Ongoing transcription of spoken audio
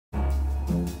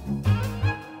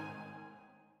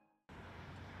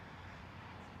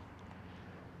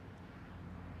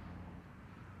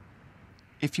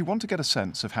If you want to get a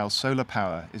sense of how solar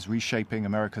power is reshaping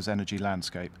America's energy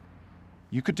landscape,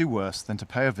 you could do worse than to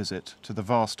pay a visit to the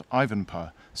vast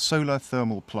Abengoa solar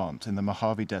thermal plant in the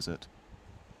Mojave Desert.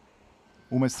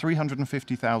 Almost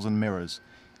 350,000 mirrors,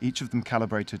 each of them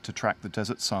calibrated to track the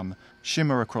desert sun,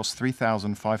 shimmer across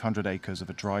 3,500 acres of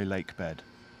a dry lake bed.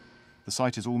 The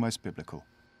site is almost biblical.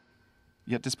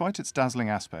 Yet despite its dazzling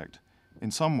aspect, in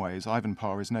some ways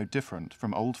Abengoa is no different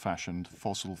from old-fashioned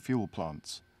fossil fuel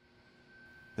plants.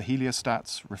 The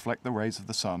heliostats reflect the rays of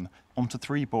the sun onto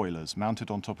 3 boilers mounted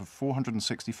on top of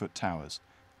 460-foot towers,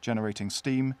 generating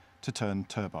steam to turn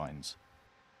turbines.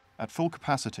 At full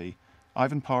capacity,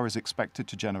 Abengoa is expected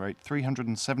to generate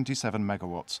 377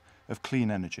 megawatts of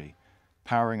clean energy,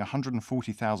 powering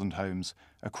 140,000 homes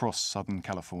across Southern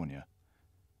California.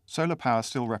 Solar power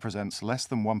still represents less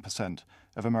than 1%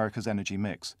 of America's energy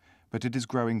mix, but it is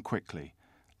growing quickly.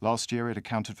 Last year, it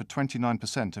accounted for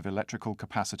 29% of electrical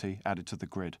capacity added to the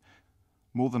grid.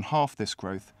 More than half this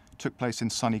growth took place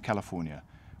in sunny California,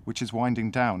 which is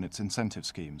winding down its incentive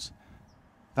schemes.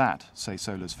 That, say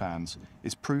solar's fans,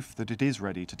 is proof that it is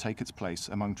ready to take its place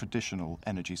among traditional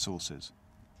energy sources.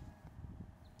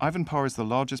 Abengoa is the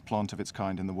largest plant of its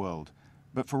kind in the world,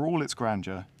 but for all its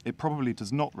grandeur, it probably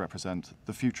does not represent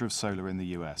the future of solar in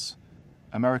the US.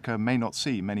 America may not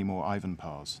see many more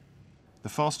Abengoas. The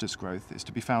fastest growth is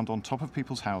to be found on top of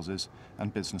people's houses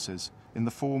and businesses in the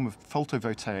form of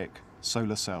photovoltaic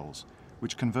solar cells,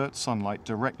 which convert sunlight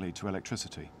directly to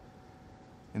electricity.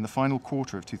 In the final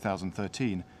quarter of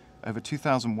 2013, over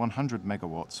 2,100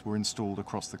 megawatts were installed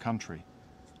across the country.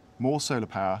 More solar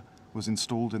power was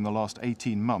installed in the last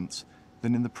 18 months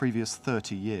than in the previous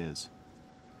 30 years.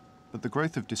 But the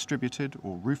growth of distributed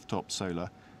or rooftop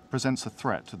solar presents a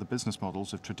threat to the business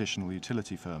models of traditional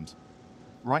utility firms.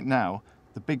 Right now,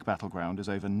 the big battleground is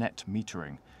over net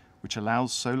metering, which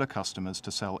allows solar customers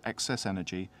to sell excess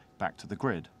energy back to the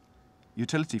grid.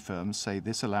 Utility firms say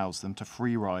this allows them to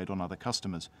free ride on other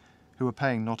customers, who are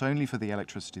paying not only for the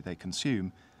electricity they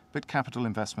consume, but capital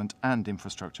investment and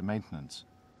infrastructure maintenance.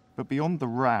 But beyond the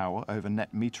row over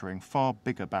net metering, far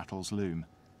bigger battles loom.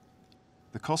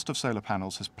 The cost of solar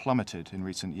panels has plummeted in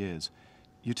recent years.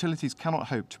 Utilities cannot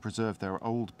hope to preserve their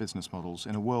old business models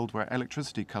in a world where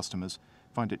electricity customers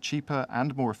find it cheaper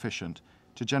and more efficient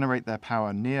to generate their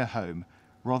power near home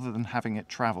rather than having it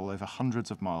travel over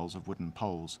hundreds of miles of wooden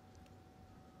poles.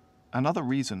 Another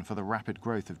reason for the rapid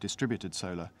growth of distributed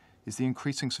solar is the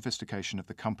increasing sophistication of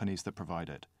the companies that provide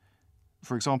it.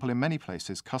 For example, in many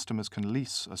places, customers can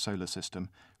lease a solar system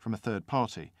from a third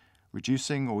party,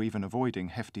 reducing or even avoiding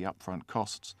hefty upfront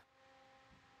costs.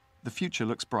 The future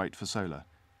looks bright for solar.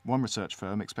 One research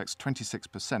firm expects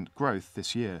 26% growth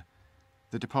this year.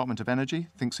 The Department of Energy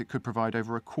thinks it could provide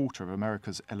over a quarter of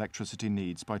America's electricity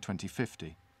needs by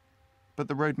 2050. But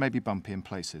the road may be bumpy in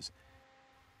places.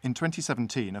 In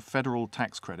 2017, a federal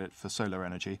tax credit for solar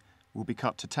energy will be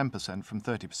cut to 10% from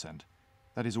 30%.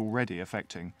 That is already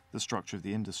affecting the structure of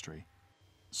the industry.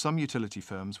 Some utility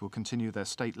firms will continue their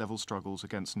state-level struggles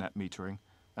against net metering,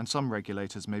 and some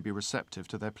regulators may be receptive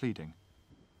to their pleading.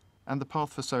 And the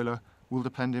path for solar will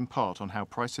depend in part on how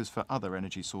prices for other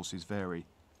energy sources vary,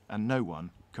 and no one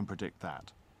can predict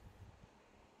that.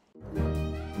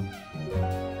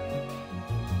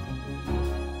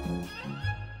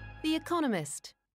 The Economist.